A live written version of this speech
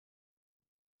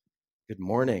Good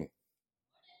morning.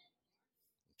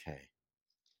 Okay.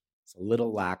 It's a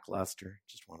little lackluster,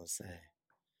 just want to say.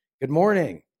 Good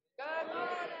morning. Good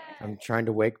morning. I'm trying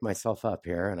to wake myself up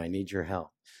here, and I need your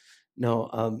help.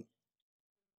 No,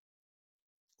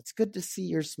 it's good to see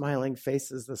your smiling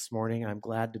faces this morning. I'm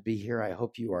glad to be here. I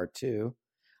hope you are too.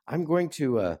 I'm going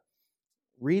to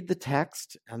read the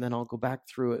text, and then I'll go back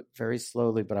through it very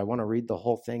slowly, but I want to read the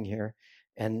whole thing here.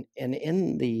 And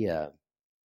in the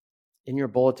in your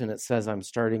bulletin, it says I'm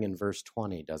starting in verse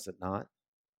 20, does it not?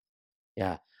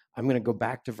 Yeah. I'm going to go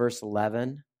back to verse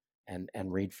 11 and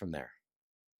read from there,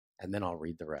 and then I'll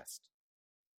read the rest.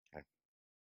 Okay.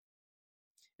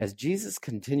 As Jesus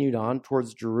continued on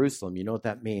towards Jerusalem, you know what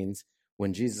that means?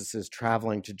 When Jesus is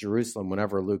traveling to Jerusalem,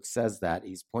 whenever Luke says that,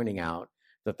 he's pointing out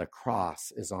that the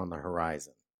cross is on the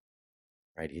horizon,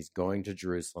 right? He's going to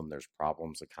Jerusalem. There's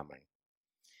problems coming.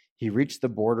 He reached the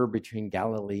border between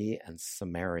Galilee and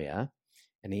Samaria,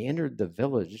 and he entered the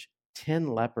village. 10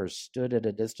 lepers stood at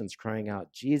a distance crying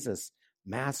out, "Jesus,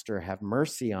 Master, have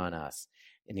mercy on us."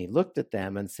 And he looked at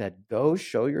them and said, "Go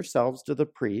show yourselves to the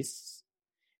priests."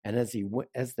 And as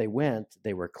they went,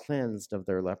 they were cleansed of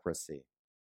their leprosy.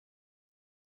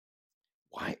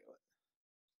 Why?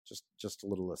 Just a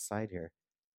little aside here.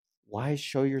 Why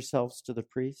show yourselves to the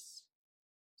priests?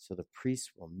 So the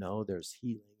priests will know there's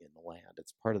healing in the land.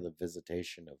 It's part of the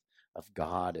visitation of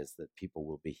God, is that people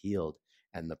will be healed.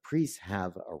 And the priests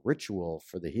have a ritual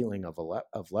for the healing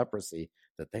of leprosy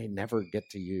that they never get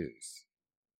to use.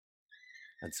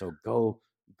 And so go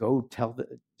tell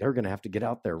they're going to have to get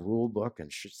out their rule book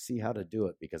and see how to do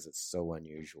it, because it's so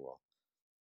unusual.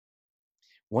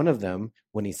 One of them,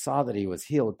 when he saw that he was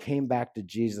healed, came back to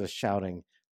Jesus shouting,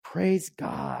 "Praise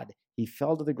God." He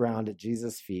fell to the ground at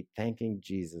Jesus' feet, thanking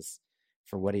Jesus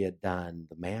for what he had done.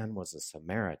 The man was a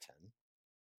Samaritan.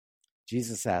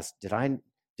 Jesus asked,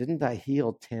 Didn't I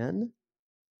heal 10?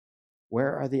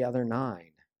 Where are the other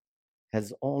 9?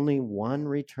 Has only one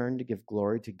returned to give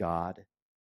glory to God,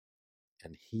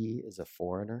 and he is a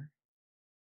foreigner?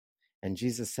 And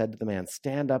Jesus said to the man,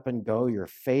 "Stand up and go. Your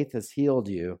faith has healed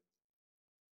you."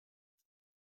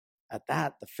 At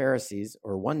that,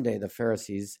 one day the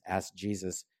Pharisees asked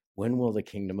Jesus, "When will the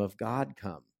kingdom of God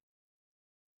come?"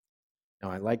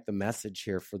 Now, I like the message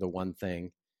here for the one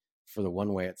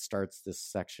way it starts this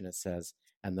section. It says,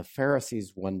 and the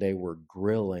Pharisees one day were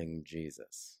grilling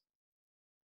Jesus.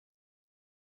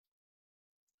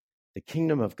 The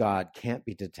kingdom of God can't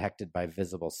be detected by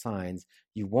visible signs.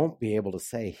 You won't be able to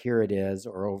say, "Here it is,"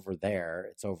 or "Over there,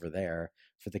 it's over there,"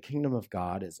 for the kingdom of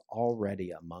God is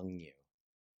already among you.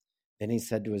 Then he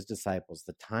said to his disciples,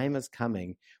 "The time is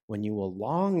coming when you will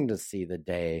long to see the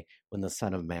day when the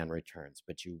Son of Man returns,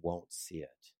 but you won't see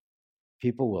it.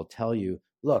 People will tell you,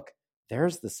 'Look,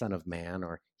 there's the Son of Man,'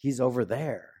 or 'He's over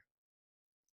there.'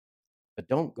 But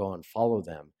don't go and follow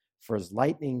them, for as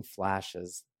lightning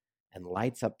flashes and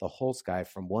lights up the whole sky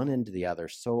from one end to the other,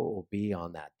 so it will be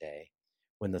on that day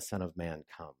when the Son of Man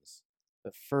comes.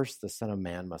 But first the Son of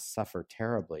Man must suffer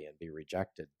terribly and be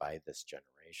rejected by this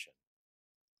generation.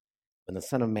 When the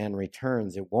Son of Man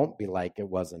returns, it won't be like it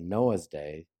was in Noah's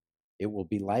day. It will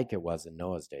be like it was in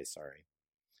Noah's day,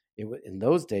 In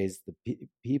those days, the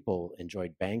people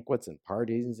enjoyed banquets and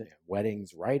parties and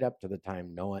weddings right up to the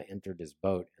time Noah entered his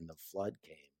boat and the flood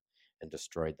came and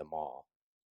destroyed them all.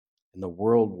 And the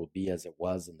world will be as it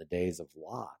was in the days of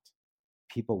Lot.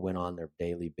 People went on their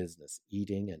daily business,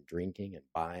 eating and drinking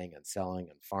and buying and selling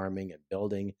and farming and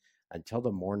building until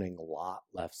the morning Lot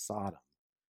left Sodom.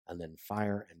 And then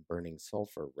fire and burning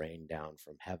sulfur rained down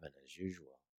from heaven as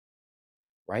usual,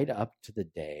 right up to the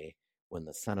day when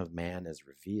the Son of Man is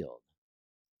revealed.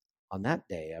 On that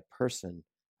day, a person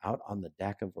out on the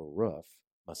deck of a roof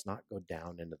must not go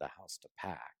down into the house to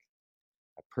pack.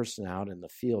 A person out in the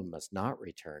field must not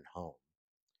return home.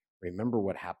 Remember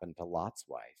what happened to Lot's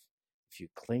wife. If you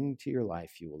cling to your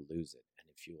life, you will lose it. And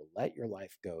if you will let your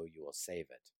life go, you will save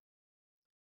it.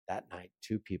 That night,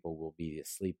 2 people will be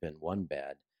asleep in one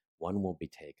bed. One will be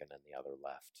taken and the other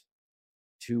left.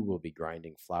 2 will be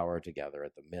grinding flour together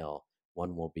at the mill.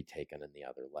 One will be taken and the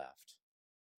other left.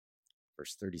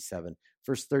 Verse 37.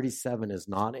 Verse 37 is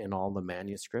not in all the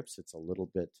manuscripts. It's a little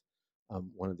bit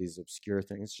one of these obscure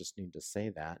things. Just need to say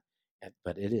that.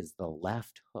 But it is the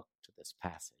left hook to this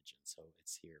passage, and so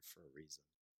it's here for a reason.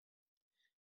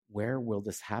 "Where will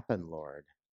this happen, Lord?"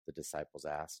 the disciples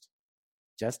asked.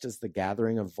 "Just as the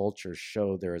gathering of vultures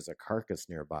show there is a carcass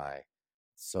nearby,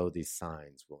 so these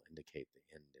signs will indicate the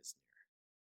end is near."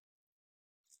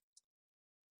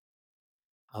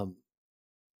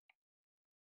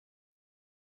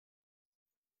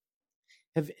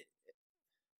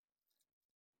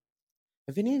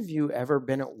 Have any of you ever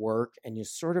been at work and you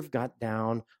sort of got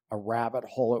down a rabbit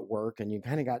hole at work and you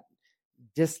kind of got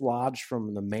dislodged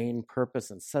from the main purpose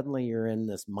and suddenly you're in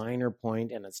this minor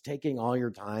point and it's taking all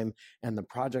your time and the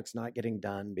project's not getting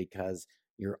done because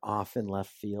you're off in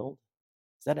left field?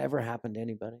 Has that ever happened to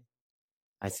anybody?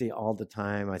 I see all the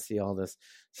time. I see all this.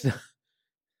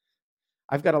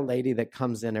 I've got a lady that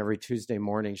comes in every Tuesday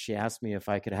morning. She asked me if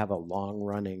I could have a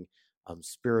long-running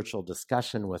spiritual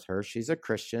discussion with her. She's a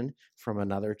Christian from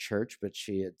another church, but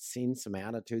she had seen some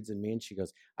attitudes in me, and she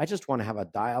goes, I just want to have a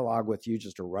dialogue with you,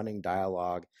 just a running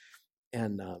dialogue.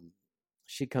 And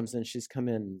she comes in. She's come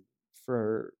in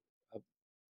for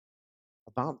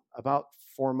about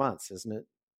 4 months, isn't it?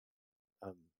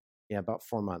 Yeah, about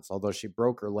 4 months, although she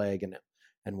broke her leg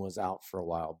and was out for a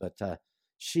while. But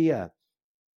she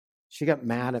got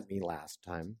mad at me last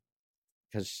time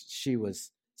because she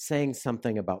was saying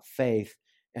something about faith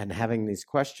and having these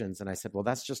questions. And I said, well,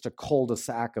 that's just a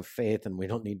cul-de-sac of faith and we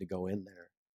don't need to go in there.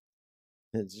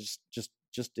 And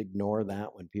just ignore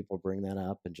that when people bring that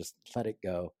up and just let it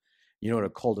go. You know what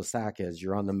a cul-de-sac is?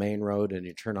 You're on the main road and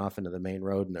you turn off into the main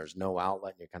road and there's no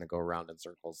outlet and you kind of go around in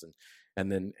circles.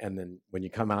 And then when you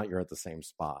come out, you're at the same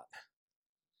spot.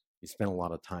 You spend a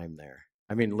lot of time there.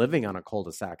 I mean, living on a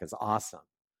cul-de-sac is awesome,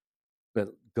 but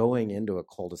going into a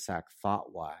cul-de-sac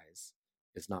thought-wise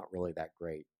is not really that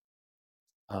great.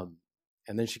 And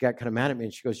then she got kind of mad at me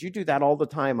and she goes, you do that all the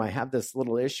time. I have this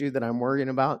little issue that I'm worrying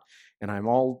about and I'm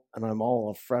all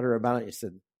a fretter about it. You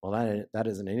said, well, that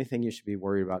isn't anything you should be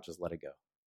worried about. Just let it go.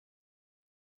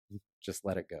 Just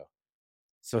let it go.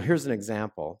 So here's an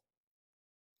example.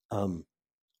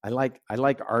 I like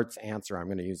Art's answer. I'm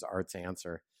going to use Art's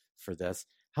answer for this.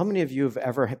 How many of you have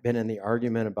ever been in the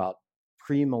argument about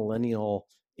premillennial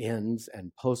ends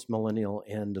and postmillennial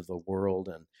end of the world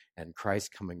and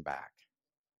Christ coming back?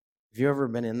 Have you ever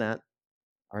been in that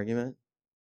argument?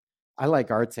 I like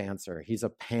Art's answer. He's a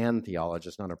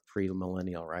pan-theologist, not a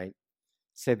premillennial, right?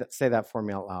 Say that for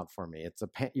me out loud for me.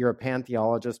 You're a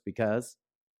pan-theologist because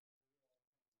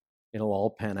it'll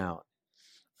all pan out.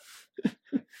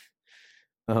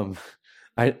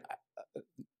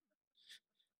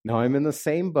 No, I'm in the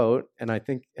same boat, and I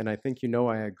think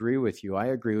I agree with you. I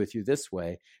agree with you this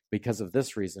way because of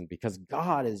this reason, because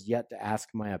God is yet to ask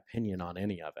my opinion on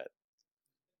any of it.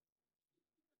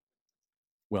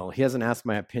 Well, he hasn't asked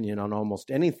my opinion on almost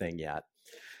anything yet.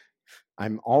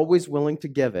 I'm always willing to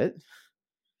give it,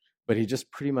 but he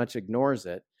just pretty much ignores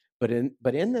it. But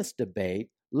in this debate,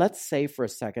 let's say for a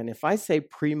second, if I say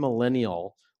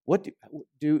premillennial, what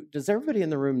does everybody in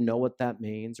the room know what that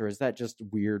means, or is that just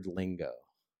weird lingo?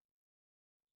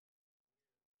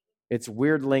 It's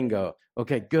weird lingo.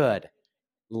 Okay, good.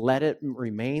 Let it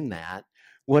remain that.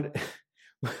 What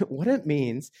it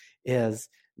means is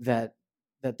that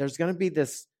there's going to be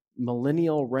this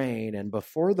millennial reign, and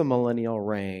before the millennial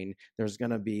reign, there's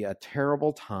going to be a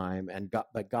terrible time,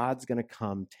 but God's going to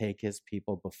come take his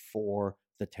people before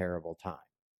the terrible time.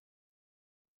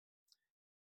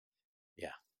 Yeah.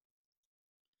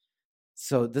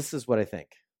 So this is what I think.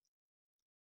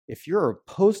 If you're a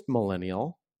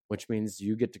post-millennial, which means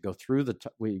you get to go through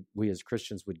we as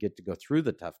Christians would get to go through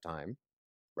the tough time,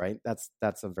 right? That's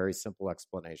a very simple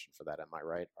explanation for that. Am I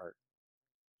right, Art?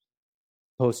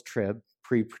 Post-trib,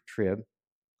 pre-trib.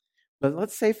 But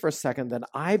let's say for a second that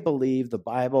I believe the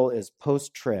Bible is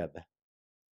post-trib,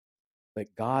 but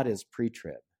God is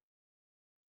pre-trib.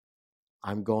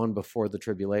 I'm going before the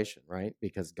tribulation, right?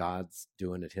 Because God's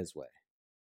doing it his way.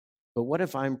 But what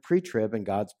if I'm pre-trib and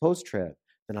God's post-trib?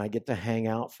 Then I get to hang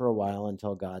out for a while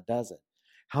until God does it.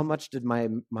 How much did my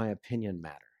opinion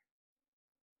matter?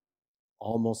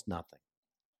 Almost nothing.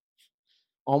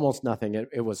 Almost nothing.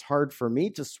 It was hard for me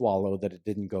to swallow that it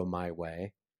didn't go my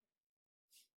way.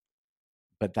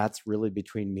 But that's really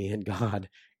between me and God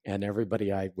and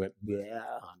everybody I went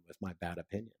on with my bad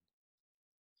opinion.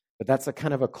 But that's a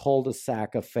kind of a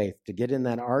cul-de-sac of faith to get in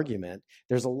that argument.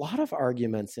 There's a lot of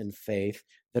arguments in faith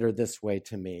that are this way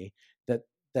to me,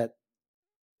 that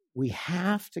we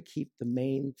have to keep the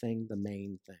main thing the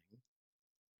main thing.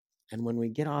 And when we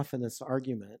get off in this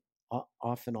argument,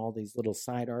 off in all these little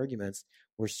side arguments,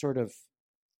 we're sort of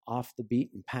off the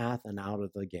beaten path and out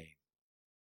of the game.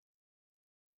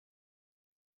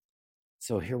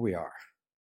 So here we are.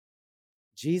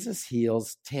 Jesus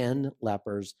heals 10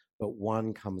 lepers, but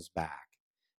one comes back.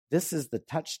 This is the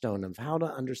touchstone of how to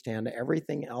understand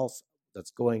everything else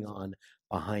that's going on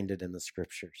behind it in the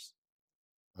scriptures.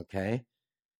 Okay?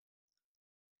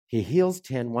 He heals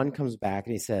 10, one comes back,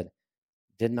 and he said,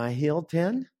 didn't I heal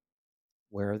 10?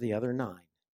 Where are the other 9?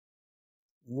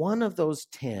 One of those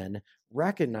 10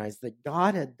 recognized that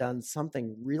God had done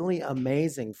something really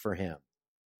amazing for him.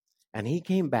 And he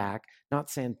came back, not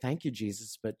saying, thank you,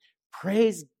 Jesus, but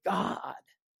praise God.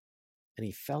 And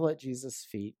he fell at Jesus'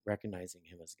 feet, recognizing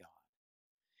him as God.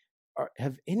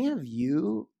 Have any of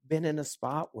you been in a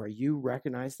spot where you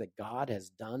recognize that God has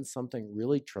done something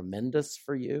really tremendous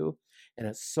for you? And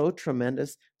it's so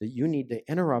tremendous that you need to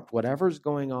interrupt whatever's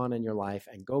going on in your life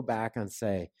and go back and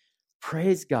say,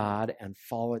 praise God, and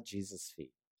fall at Jesus'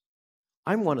 feet.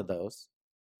 I'm one of those.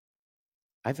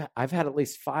 I've had at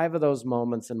least 5 of those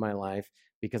moments in my life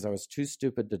because I was too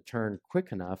stupid to turn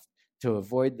quick enough to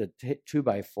avoid the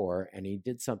 2x4, and he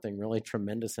did something really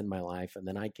tremendous in my life. And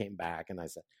then I came back and I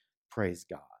said, praise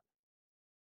God.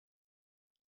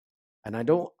 And I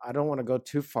don't want to go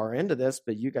too far into this,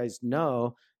 but you guys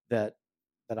know that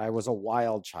I was a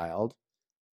wild child.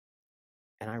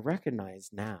 And I recognize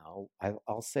now,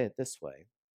 I'll say it this way.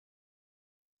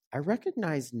 I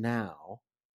recognize now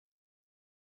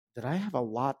that I have a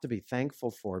lot to be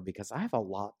thankful for because I have a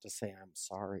lot to say I'm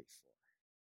sorry for.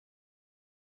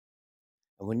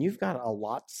 And when you've got a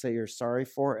lot to say you're sorry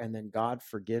for and then God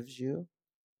forgives you,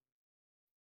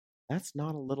 that's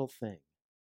not a little thing.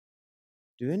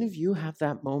 Do any of you have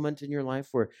that moment in your life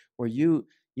where you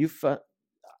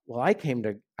well, I came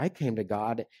to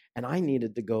God and I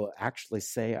needed to go actually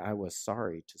say I was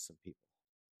sorry to some people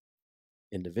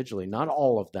individually, not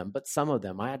all of them, but some of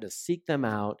them. I had to seek them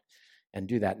out and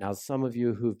do that. Now, some of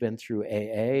you who've been through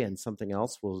AA and something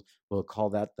else will call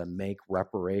that the make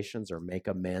reparations or make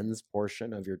amends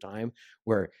portion of your time,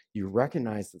 where you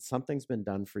recognize that something's been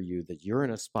done for you, that you're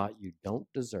in a spot you don't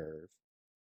deserve,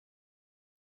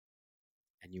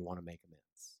 and you want to make amends.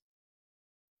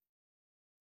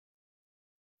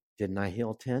 Didn't I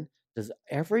heal 10? Does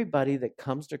everybody that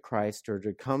comes to Christ or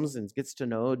comes and gets to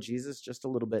know Jesus just a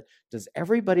little bit, does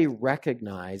everybody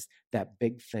recognize that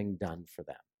big thing done for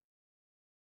them?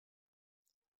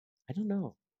 I don't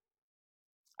know.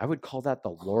 I would call that the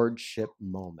lordship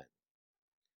moment,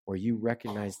 where you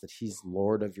recognize that he's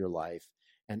Lord of your life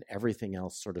and everything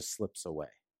else sort of slips away.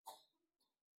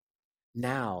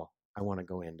 Now, I want to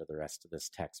go into the rest of this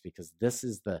text because this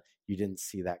is the you didn't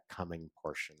see that coming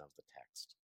portion of the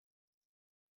text.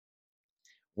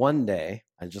 One day,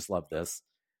 I just love this,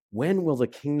 when will the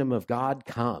kingdom of God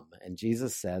come? And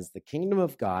Jesus says, the kingdom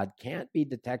of God can't be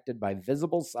detected by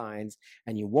visible signs,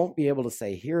 and you won't be able to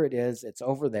say, here it is, it's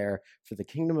over there, for the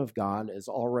kingdom of God is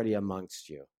already amongst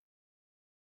you.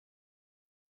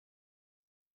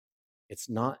 It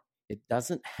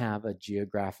doesn't have a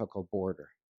geographical border.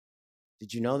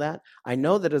 Did you know that? I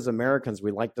know that as Americans,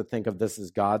 we like to think of this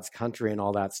as God's country and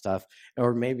all that stuff.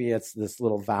 Or maybe it's this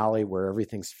little valley where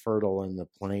everything's fertile in the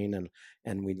plain,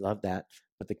 and we love that.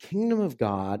 But the kingdom of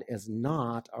God is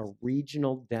not a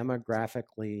regional,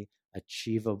 demographically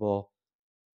achievable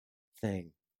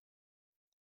thing.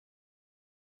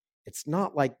 It's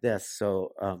not like this.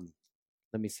 So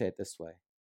let me say it this way.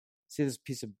 See this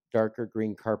piece of darker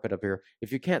green carpet up here?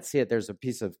 If you can't see it, there's a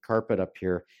piece of carpet up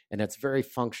here, and it's very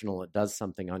functional. It does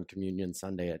something on Communion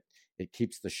Sunday. It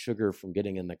keeps the sugar from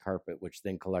getting in the carpet, which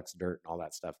then collects dirt and all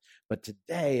that stuff. But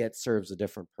today, it serves a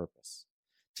different purpose.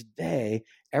 Today,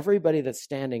 everybody that's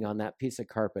standing on that piece of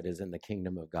carpet is in the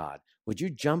kingdom of God. Would you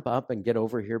jump up and get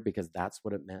over here because that's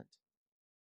what it meant?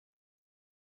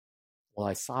 Well,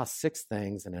 I saw 6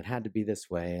 things and it had to be this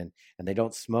way, and they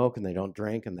don't smoke and they don't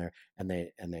drink and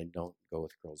they don't go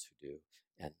with girls who do.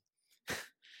 And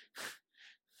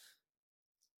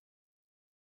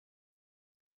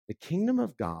the kingdom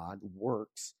of God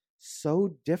works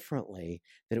so differently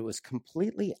that it was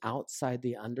completely outside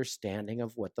the understanding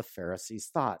of what the Pharisees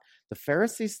thought. The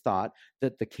Pharisees thought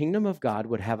that the kingdom of God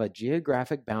would have a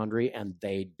geographic boundary and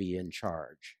they'd be in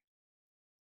charge.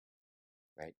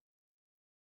 Right?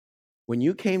 When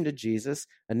you came to Jesus,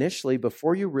 initially,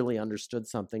 before you really understood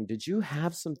something, did you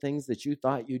have some things that you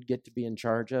thought you'd get to be in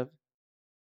charge of?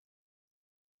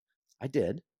 I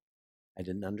did. I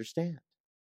didn't understand.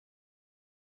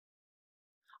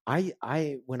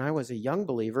 When I was a young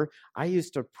believer, I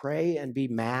used to pray and be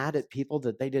mad at people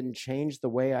that they didn't change the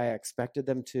way I expected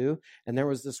them to. And there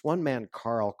was this one man,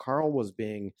 Carl. Carl was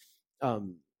being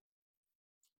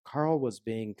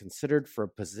considered for a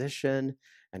position,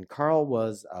 and Carl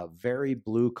was a very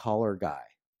blue-collar guy.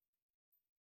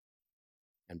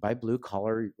 And by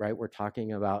blue-collar, right, we're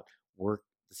talking about work,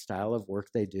 the style of work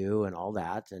they do and all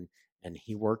that. And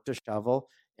he worked a shovel,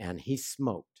 and he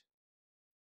smoked.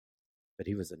 But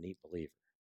he was a neat believer.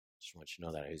 Just want you to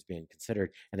know that he was being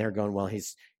considered. And they're going, well,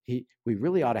 we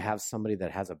really ought to have somebody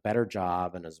that has a better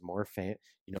job and is more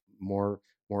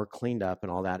more cleaned up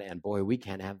and all that. And boy, we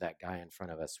can't have that guy in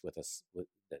front of us with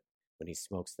that when he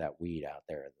smokes that weed out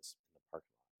there in the parking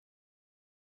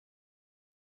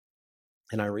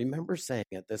And I remember saying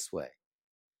it this way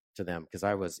to them because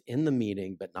I was in the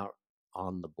meeting, but not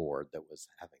on the board that was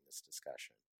having this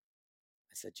discussion.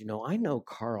 I said, I know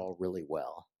Carl really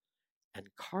well. And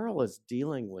Carl is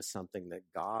dealing with something that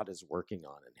God is working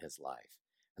on in his life.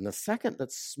 And the second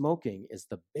that smoking is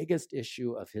the biggest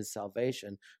issue of his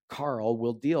salvation, Carl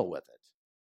will deal with it.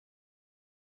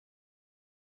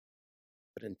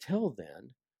 But until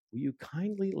then, will you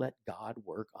kindly let God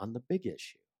work on the big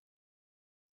issue?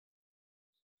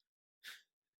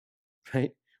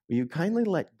 Right? Will you kindly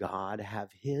let God have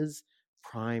his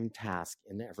prime task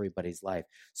in everybody's life?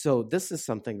 So this is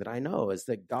something that I know is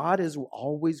that God is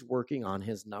always working on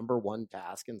his number one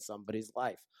task in somebody's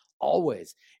life.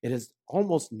 Always. It is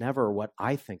almost never what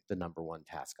I think the number one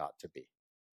task ought to be.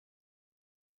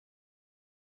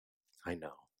 I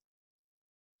know.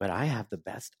 But I have the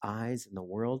best eyes in the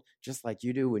world, just like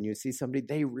you do when you see somebody,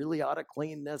 they really ought to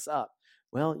clean this up.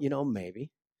 Well,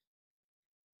 maybe.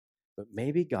 But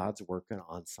maybe God's working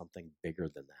on something bigger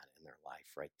than that in their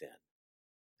life right then.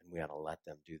 And we ought to let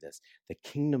them do this. The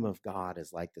kingdom of God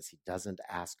is like this. He doesn't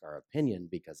ask our opinion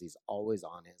because he's always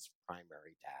on his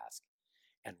primary task.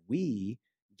 And we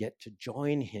get to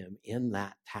join him in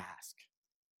that task,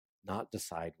 not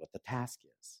decide what the task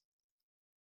is.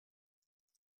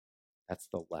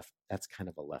 That's kind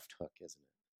of a left hook, isn't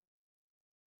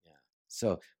it? Yeah.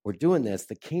 So we're doing this.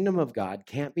 The kingdom of God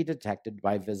can't be detected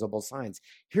by visible signs.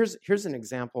 Here's an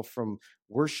example from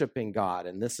worshiping God.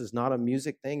 And this is not a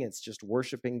music thing. It's just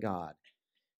worshiping God.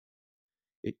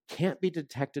 It can't be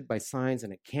detected by signs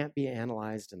and it can't be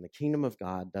analyzed. And the kingdom of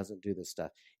God doesn't do this stuff.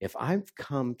 If I've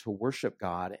come to worship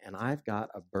God and I've got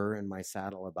a burr in my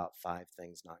saddle about 5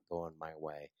 things not going my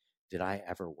way, did I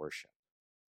ever worship?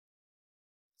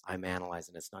 I'm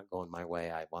analyzing, it's not going my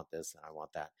way. I want this and I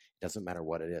want that. It doesn't matter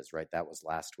what it is, right? That was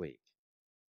last week.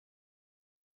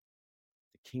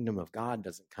 The kingdom of God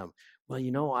doesn't come,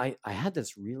 well, I had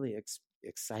this really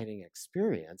exciting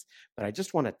experience, but I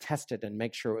just want to test it and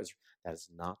make sure it was. That is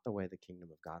not the way the kingdom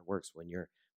of God works. When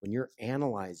you're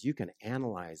analyzed, you can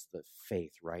analyze the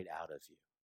faith right out of you.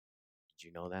 Did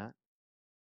you know that?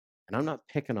 And I'm not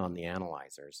picking on the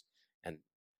analyzers, and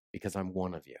because I'm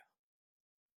one of you.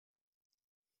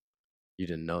 You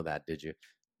didn't know that, did you?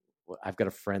 Well, I've got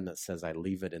a friend that says I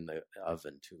leave it in the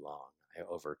oven too long. I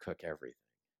overcook everything.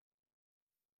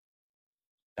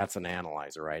 That's an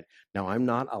analyzer, right? Now, I'm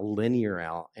not a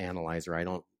linear analyzer. I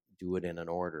don't do it in an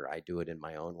order. I do it in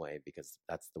my own way because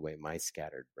that's the way my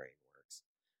scattered brain works.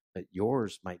 But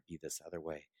yours might be this other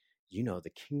way.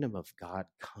 The kingdom of God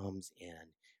comes in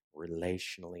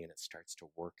relationally and it starts to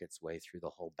work its way through the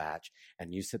whole batch.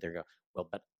 And you sit there and go, well,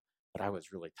 but I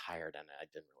was really tired and I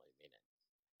didn't really mean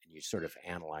it. And you sort of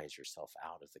analyze yourself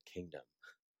out of the kingdom.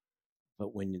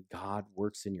 But when God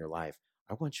works in your life,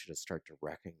 I want you to start to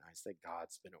recognize that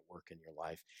God's been at work in your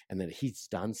life and that he's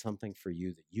done something for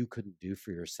you that you couldn't do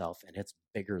for yourself, and it's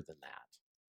bigger than that.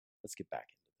 Let's get back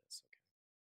into this, okay?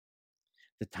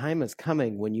 The time is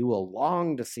coming when you will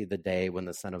long to see the day when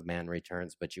the Son of Man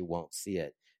returns, but you won't see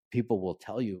it. People will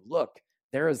tell you, look,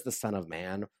 there is the Son of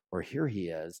Man, or here he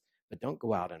is, but don't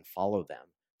go out and follow them.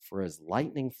 For as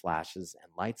lightning flashes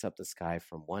and lights up the sky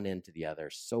from one end to the other,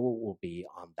 so it will be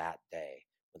on that day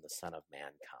when the Son of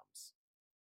Man comes.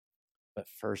 But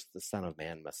first, the Son of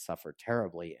Man must suffer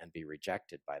terribly and be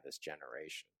rejected by this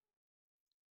generation.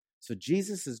 So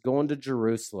Jesus is going to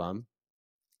Jerusalem,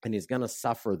 and he's going to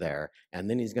suffer there, and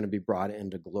then he's going to be brought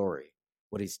into glory.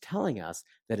 What he's telling us,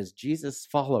 that as Jesus'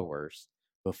 followers,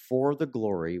 before the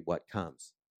glory, what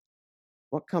comes?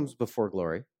 What comes before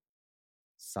glory?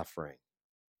 Suffering.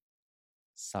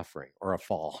 Suffering, or a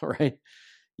fall, right?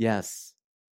 Yes.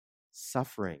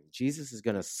 Suffering. Jesus is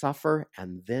going to suffer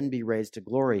and then be raised to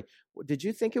glory. Did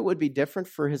you think it would be different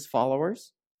for his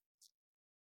followers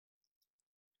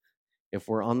if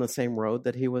we're on the same road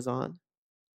that he was on?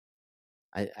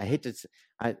 I hate to.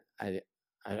 I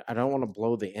don't want to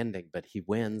blow the ending, but he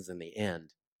wins in the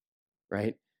end,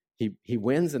 right? He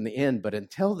wins in the end, but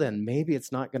until then, maybe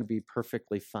it's not going to be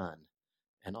perfectly fun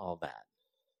and all that.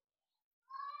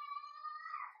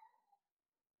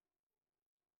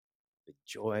 The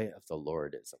joy of the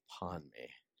Lord is upon me.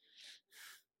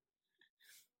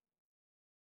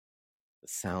 The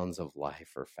sounds of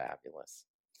life are fabulous.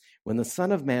 When the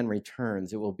Son of Man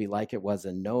returns, it will be like it was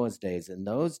in Noah's days. In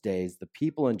those days, the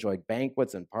people enjoyed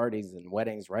banquets and parties and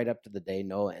weddings right up to the day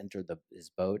Noah entered his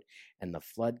boat, and the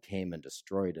flood came and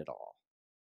destroyed it all.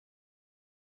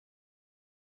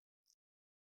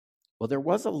 Well, there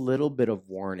was a little bit of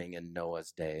warning in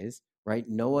Noah's days, right?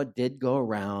 Noah did go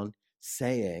around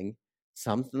saying,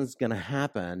 something's going to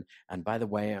happen, and by the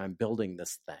way, I'm building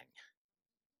this thing.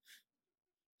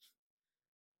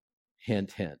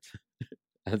 Hint, hint.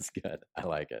 That's good. I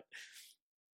like it.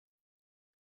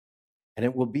 And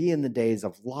it will be in the days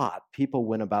of Lot. People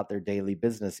went about their daily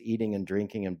business, eating and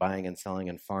drinking and buying and selling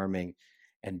and farming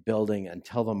and building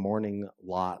until the morning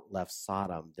Lot left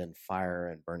Sodom. Then fire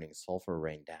and burning sulfur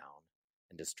rained down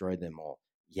and destroyed them all.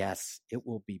 Yes, it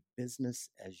will be business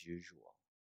as usual.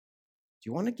 Do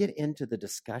you want to get into the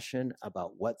discussion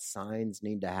about what signs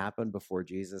need to happen before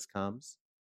Jesus comes?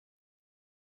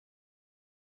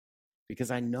 Because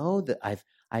I know that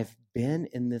I've been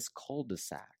in this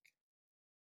cul-de-sac.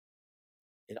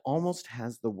 It almost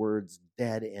has the words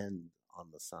dead end on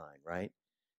the sign, right?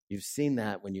 You've seen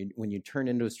that when you turn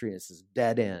into a street, it says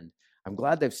dead end. I'm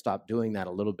glad they've stopped doing that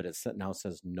a little bit. It now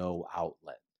says no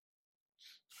outlet.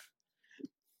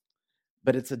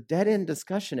 But it's a dead end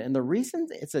discussion. And the reason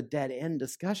it's a dead end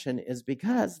discussion is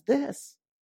because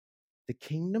the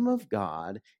kingdom of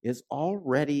God is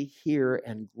already here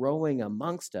and growing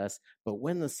amongst us. But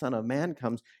when the Son of Man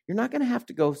comes, you're not going to have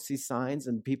to go see signs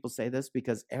and people say this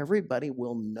because everybody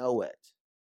will know it.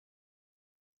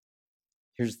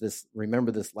 Here's this,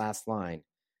 remember this last line.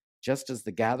 Just as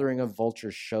the gathering of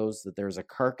vultures shows that there's a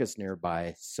carcass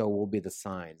nearby, so will be the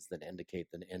signs that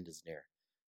indicate that the end is near.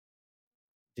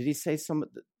 Did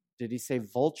he say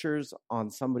vultures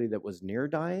on somebody that was near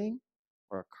dying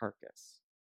or a carcass?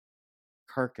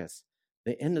 Carcass.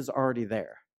 The end is already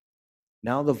there.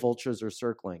 Now the vultures are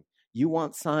circling. You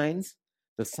want signs?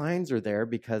 The signs are there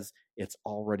because it's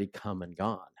already come and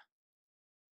gone.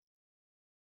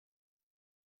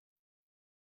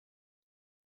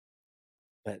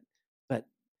 But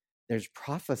there's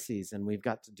prophecies and we've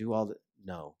got to do all that.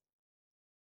 No.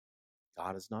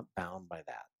 God is not bound by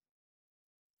that.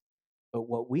 But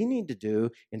what we need to do,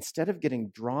 instead of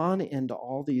getting drawn into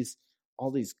all these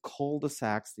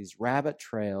cul-de-sacs, these rabbit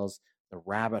trails, the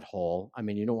rabbit hole. I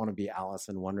mean, you don't want to be Alice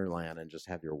in Wonderland and just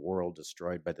have your world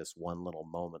destroyed by this one little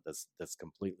moment that's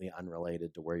completely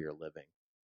unrelated to where you're living.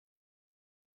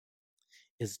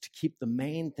 Is to keep the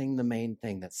main thing,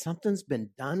 that something's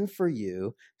been done for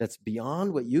you that's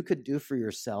beyond what you could do for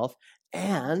yourself,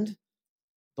 and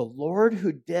the Lord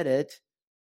who did it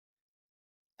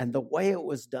and the way it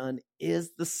was done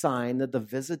is the sign that the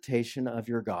visitation of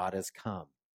your God has come,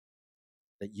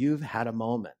 that you've had a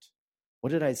moment. What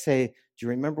did I say? Do you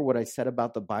remember what I said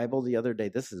about the Bible the other day?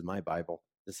 This is my Bible.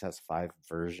 This has 5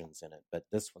 versions in it, but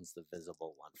this one's the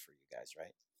visible one for you guys,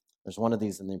 right? There's one of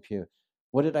these in the pew.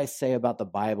 What did I say about the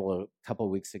Bible a couple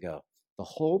of weeks ago? The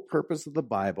whole purpose of the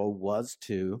Bible was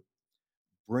to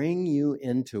bring you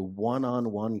into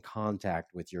one-on-one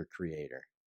contact with your Creator.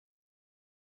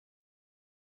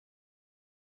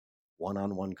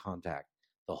 One-on-one contact.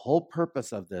 The whole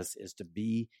purpose of this is to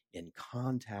be in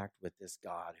contact with this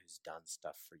God who's done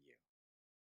stuff for you.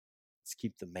 Let's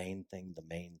keep the main thing,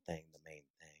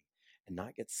 and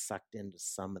not get sucked into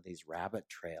some of these rabbit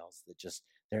trails that just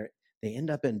they end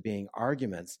up in being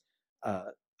arguments. When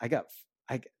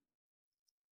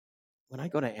I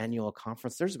go to annual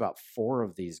conference, there's about 4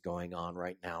 of these going on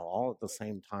right now, all at the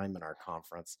same time in our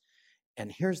conference.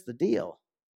 And here's the deal.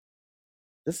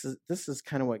 This is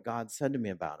kind of what God said to me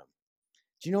about them.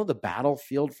 Do you know the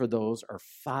battlefield for those are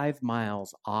 5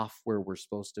 miles off where we're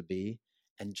supposed to be?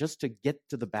 And just to get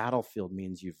to the battlefield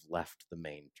means you've left the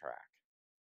main track.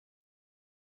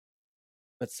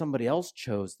 But somebody else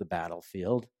chose the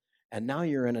battlefield, and now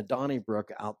you're in a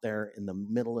Donnybrook out there in the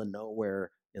middle of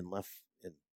nowhere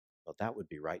that would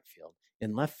be right field.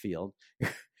 In left field,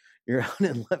 you're out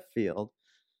in left field,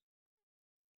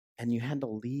 and you had to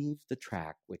leave the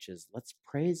track, which is let's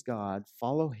praise God,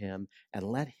 follow Him, and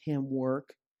let Him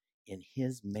work in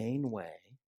His main way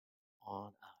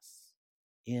on us,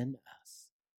 in us,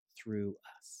 through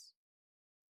us.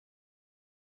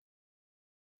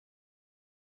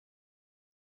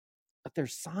 But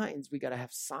there's signs. We got to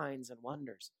have signs and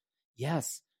wonders.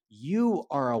 Yes, you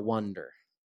are a wonder.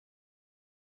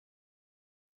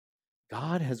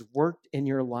 God has worked in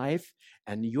your life,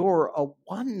 and you're a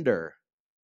wonder.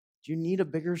 Do you need a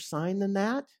bigger sign than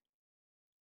that?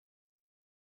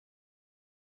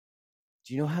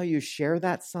 Do you know how you share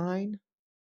that sign?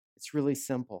 It's really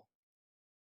simple.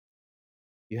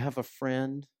 You have a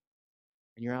friend,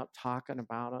 and you're out talking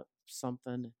about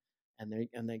something,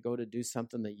 and they go to do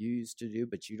something that you used to do,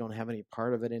 but you don't have any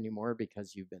part of it anymore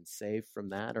because you've been saved from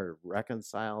that or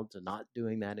reconciled to not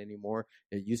doing that anymore.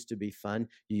 It used to be fun.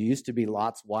 You used to be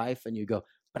Lot's wife, and you go,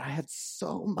 but I had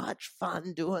so much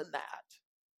fun doing that.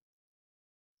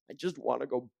 I just want to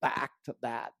go back to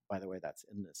that. By the way, that's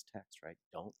in this text, right?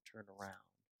 Don't turn around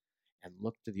and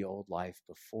look to the old life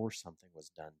before something was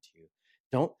done to you.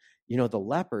 Don't, the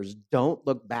lepers don't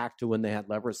look back to when they had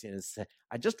leprosy and say,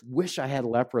 I just wish I had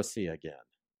leprosy again.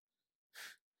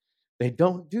 They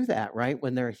don't do that, right?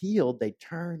 When they're healed, they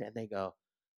turn and they go,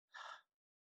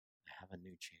 I have a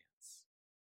new chance.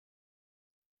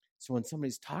 So when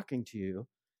somebody's talking to you,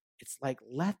 it's like,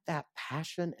 let that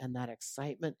passion and that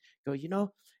excitement go,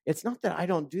 it's not that I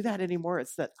don't do that anymore.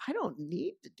 It's that I don't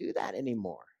need to do that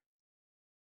anymore.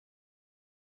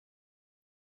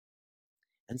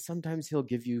 And sometimes he'll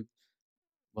give you,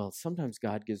 sometimes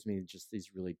God gives me just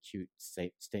these really cute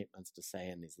statements to say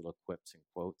and these little quips and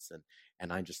quotes.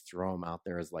 And I just throw them out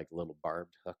there as like little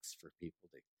barbed hooks for people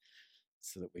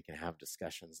so that we can have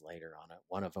discussions later on it.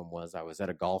 One of them was, I was at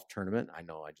a golf tournament. I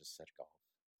know I just said golf.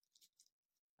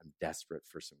 I'm desperate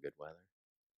for some good weather.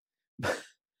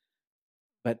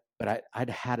 but I'd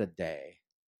had a day.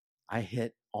 I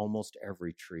hit almost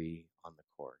every tree on the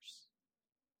course.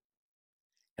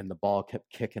 And the ball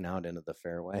kept kicking out into the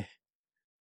fairway.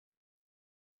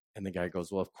 And the guy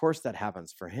goes, well, of course that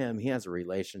happens for him. He has a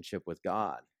relationship with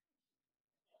God.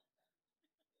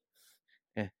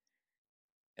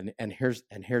 And here's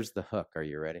the hook. Are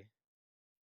you ready?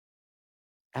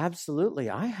 Absolutely.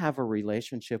 I have a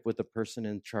relationship with the person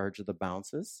in charge of the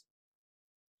bounces.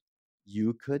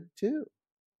 You could too.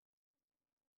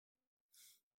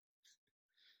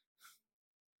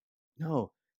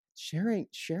 No, sharing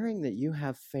that you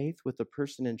have faith with the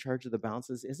person in charge of the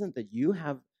bounces isn't that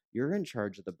you're in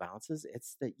charge of the bounces.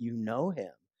 It's that you know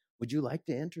him. Would you like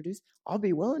to introduce? I'll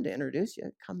be willing to introduce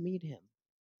you. Come meet him.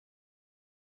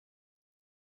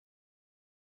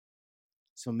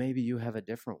 So maybe you have a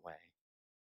different way.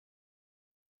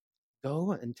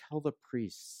 Go and tell the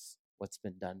priests what's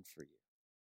been done for you.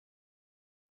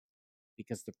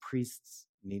 Because the priests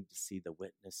need to see the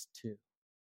witness too.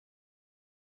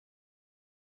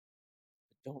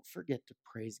 But don't forget to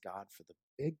praise God for the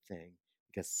big thing,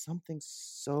 because something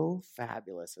so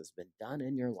fabulous has been done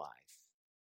in your life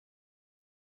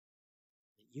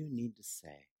that you need to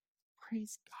say,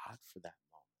 praise God for that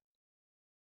moment.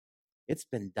 It's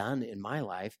been done in my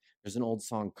life. There's an old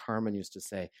song Carmen used to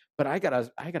say, but I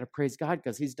gotta praise God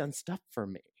because he's done stuff for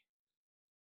me.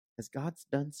 As God's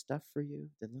done stuff for you,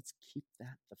 then let's keep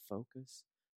that the focus,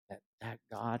 that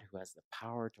God who has the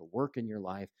power to work in your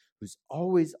life, who's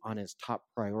always on his top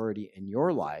priority in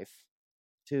your life,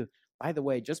 too. By the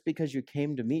way, just because you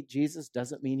came to meet Jesus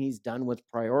doesn't mean he's done with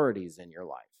priorities in your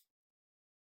life.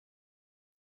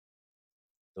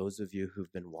 Those of you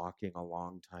who've been walking a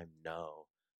long time know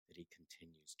that he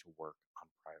continues to work on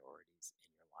priorities in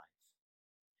your life.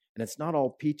 And it's not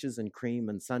all peaches and cream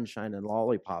and sunshine and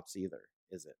lollipops either,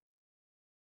 is it?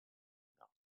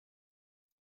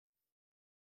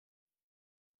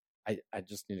 I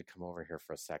just need to come over here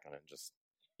for a second and just,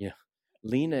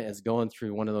 Lena is going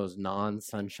through one of those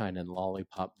non-sunshine and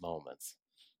lollipop moments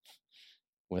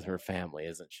with her family,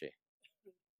 isn't she?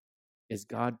 Is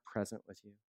God present with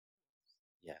you?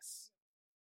 Yes.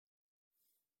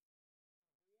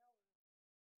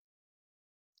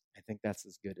 I think that's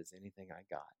as good as anything I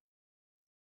got.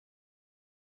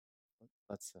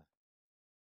 Let's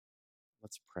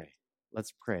pray.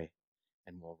 Let's pray,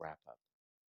 and we'll wrap up.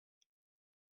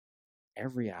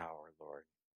 Every hour, Lord,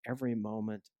 every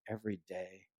moment, every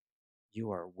day, you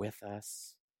are with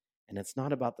us. And it's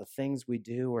not about the things we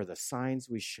do or the signs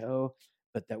we show,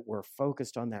 but that we're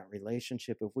focused on that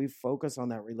relationship. If we focus on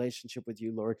that relationship with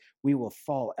you, Lord, we will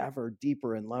fall ever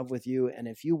deeper in love with you. And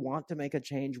if you want to make a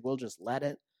change, we'll just let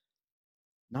it.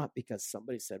 Not because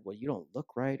somebody said, well, you don't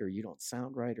look right, or you don't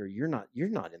sound right, or you're not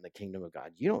in the kingdom of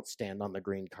God. You don't stand on the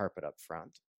green carpet up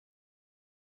front.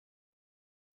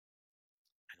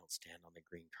 I don't stand on the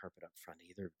green carpet up front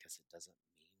either, because it doesn't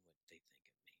mean what they think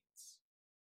it means.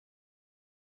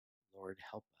 Lord,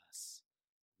 help us,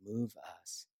 move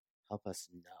us, help us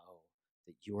know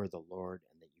that you are the Lord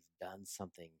and that you've done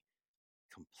something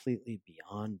completely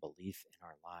beyond belief in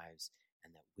our lives,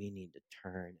 and that we need to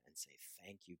turn and say,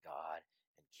 thank you, God,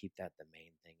 and keep that the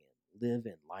main thing, and live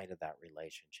in light of that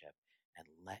relationship and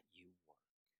let you work.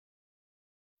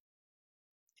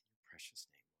 In your precious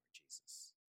name.